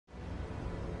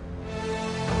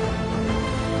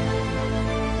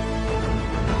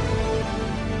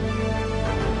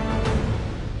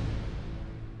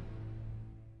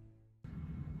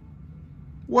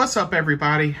What's up,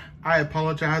 everybody? I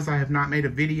apologize, I have not made a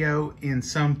video in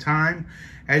some time.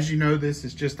 As you know, this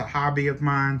is just a hobby of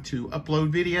mine to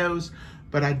upload videos,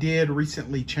 but I did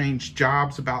recently change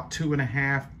jobs about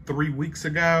 2.5-3 weeks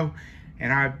ago,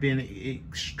 and I've been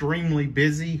extremely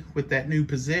busy with that new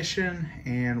position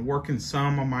and working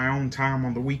some on my own time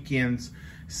on the weekends,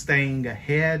 staying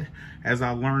ahead as I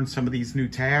learn some of these new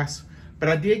tasks. But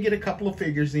I did get a couple of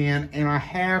figures in, and I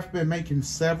have been making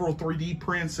several 3D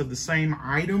prints of the same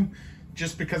item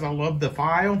just because I love the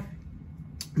file.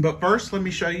 But first, let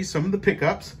me show you some of the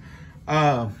pickups.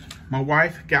 My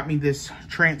wife got me this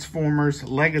Transformers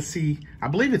Legacy, I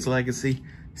believe it's Legacy,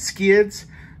 skids.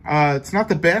 It's not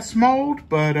the best mold,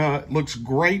 but it looks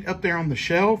great up there on the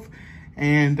shelf.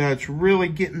 And it's really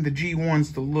getting the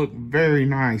G1s to look very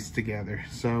nice together.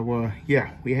 So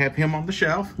yeah, we have him on the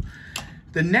shelf.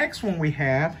 The next one we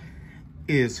have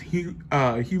is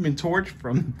Human Torch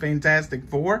from Fantastic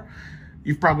Four.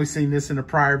 You've probably seen this in a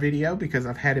prior video because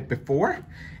I've had it before.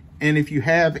 And if you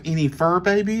have any fur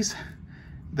babies,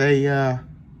 they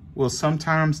will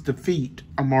sometimes defeat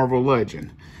a Marvel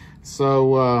Legend.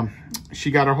 So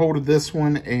she got a hold of this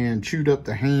one and chewed up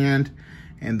the hand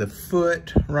and the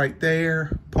foot right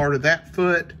there, part of that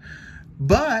foot.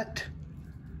 But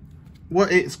what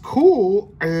is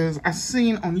cool is I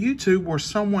seen on YouTube where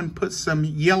someone put some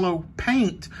yellow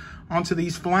paint onto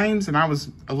these flames, and I was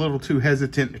a little too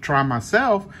hesitant to try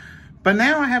myself, but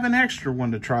now I have an extra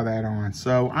one to try that on.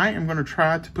 So I am gonna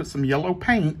try to put some yellow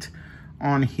paint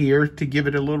on here to give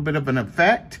it a little bit of an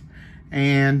effect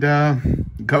and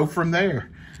go from there.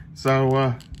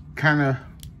 So kind of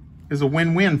is a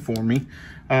win-win for me.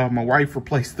 My wife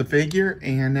replaced the figure,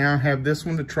 and now I have this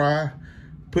one to try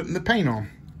putting the paint on.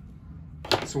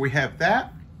 So we have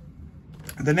that.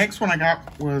 The next one I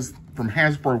got was from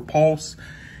Hasbro Pulse.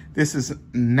 This is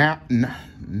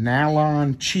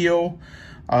Nylon Chill,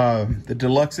 the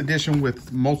deluxe edition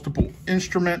with multiple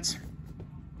instruments.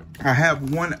 I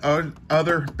have one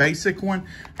other basic one.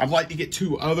 I'd like to get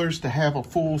 2 others to have a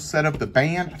full set of the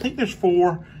band. I think there's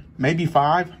 4, maybe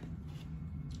 5.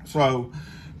 So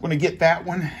I'm gonna get that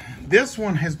one. This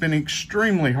one has been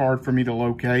extremely hard for me to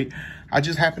locate. I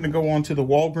just happened to go onto the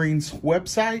Walgreens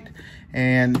website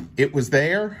and it was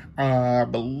there. I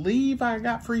believe I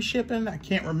got free shipping. I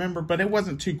can't remember, but it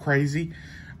wasn't too crazy.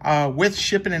 With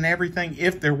shipping and everything,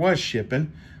 if there was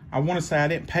shipping, I want to say I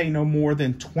didn't pay no more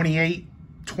than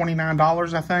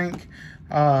 $29, I think.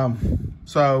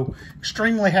 So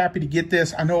extremely happy to get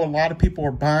this. I know a lot of people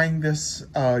are buying this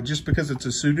just because it's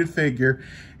a suited figure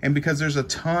and because there's a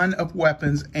ton of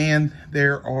weapons and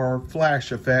there are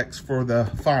flash effects for the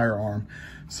firearm.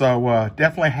 So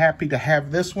definitely happy to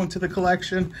have this one to the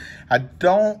collection. I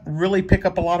don't really pick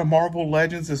up a lot of Marvel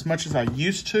Legends as much as I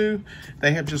used to.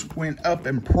 They have just went up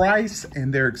in price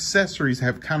and their accessories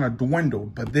have kind of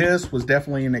dwindled, but this was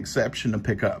definitely an exception to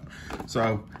pick up.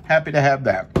 So happy to have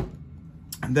that.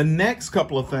 The next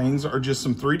couple of things are just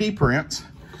some 3D prints.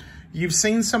 You've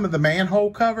seen some of the manhole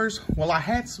covers. Well, I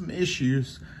had some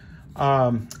issues.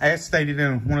 As stated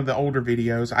in one of the older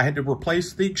videos, I had to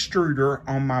replace the extruder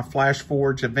on my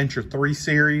FlashForge Adventure 3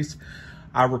 series.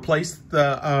 I replaced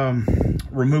the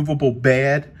removable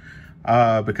bed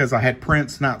because I had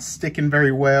prints not sticking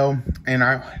very well. And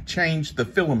I changed the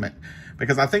filament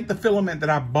because I think the filament that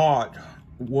I bought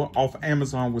off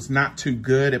Amazon was not too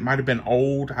good. It might have been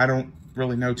old. I don't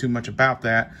really know too much about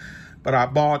that, but I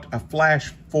bought a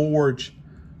FlashForge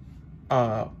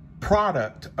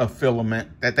product of filament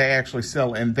that they actually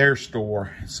sell in their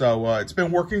store. So it's been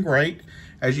working great.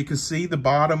 As you can see, the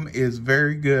bottom is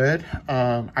very good.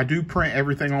 I do print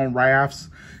everything on rafts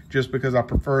just because I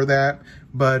prefer that,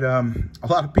 but a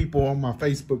lot of people on my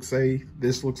Facebook say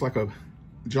this looks like a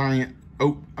giant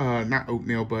not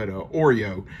oatmeal, but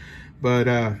Oreo. But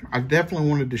I definitely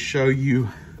wanted to show you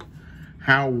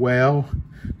how well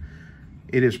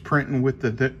it is printing with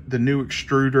the new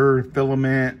extruder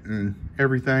filament and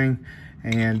everything.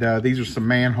 And these are some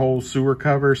manhole sewer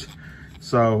covers.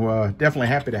 So definitely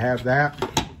happy to have that.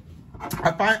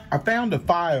 I found a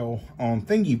file on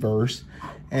Thingiverse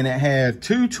and it had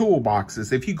 2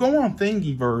 toolboxes. If you go on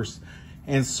Thingiverse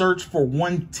and search for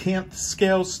 1/10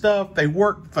 scale stuff, they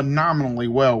work phenomenally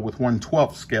well with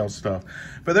 1/12 scale stuff.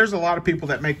 But there's a lot of people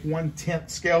that make 1/10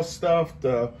 scale stuff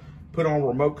to put on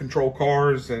remote control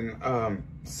cars and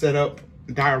set up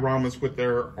dioramas with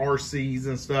their RCs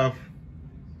and stuff.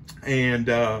 And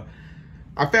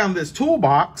I found this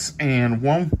toolbox, and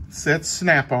one said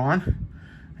Snap-on,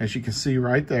 as you can see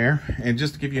right there. And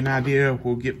just to give you an idea,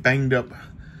 we'll get banged up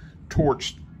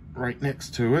torch right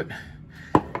next to it.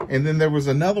 And then there was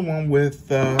another one with,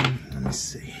 let me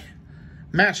see,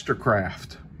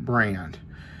 Mastercraft brand.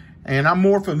 And I'm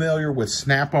more familiar with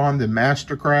Snap-on than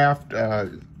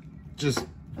Mastercraft, just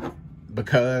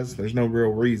because there's no real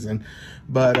reason.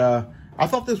 But I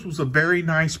thought this was a very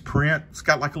nice print. It's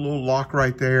got like a little lock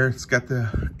right there. It's got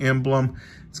the emblem.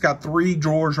 It's got 3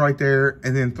 drawers right there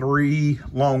and then 3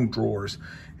 long drawers.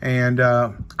 And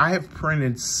I have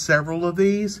printed several of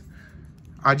these.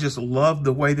 I just love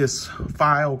the way this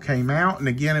file came out. And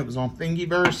again, it was on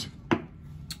Thingiverse.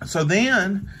 So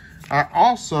then I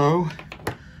also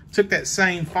took that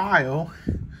same file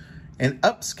and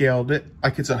upscaled it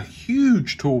like it's a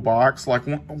huge toolbox, like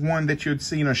one that you'd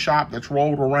see in a shop that's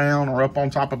rolled around or up on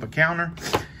top of a counter.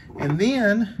 And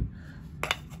then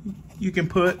you can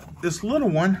put this little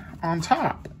one on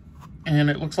top and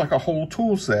it looks like a whole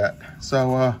tool set.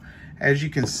 So as you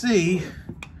can see,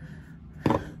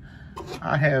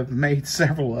 I have made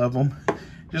several of them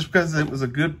just because it was a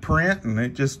good print and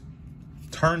it just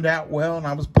turned out well, and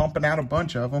I was pumping out a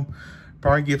bunch of them.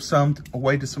 Probably give some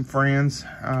away to some friends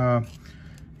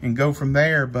and go from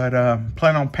there. But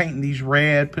plan on painting these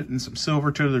red, putting some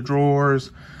silver to the drawers,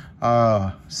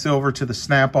 silver to the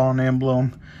Snap-on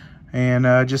emblem,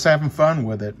 and just having fun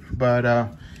with it. But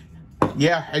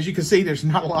yeah, as you can see, there's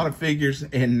not a lot of figures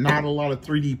and not a lot of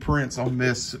 3D prints on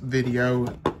this video.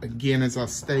 Again, as I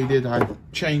stated, I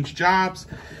changed jobs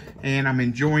and I'm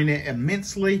enjoying it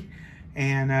immensely.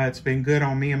 And it's been good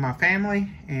on me and my family.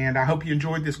 And I hope you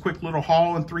enjoyed this quick little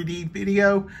haul and 3D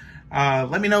video.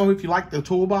 Let me know if you like the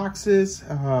toolboxes.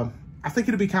 I think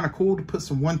it'd be kind of cool to put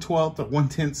some 1/12 or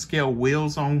 1/10 scale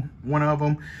wheels on one of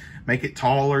them. Make it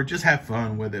taller, just have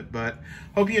fun with it. But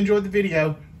hope you enjoyed the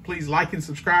video. Please like and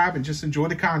subscribe and just enjoy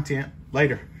the content.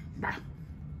 Later. Bye.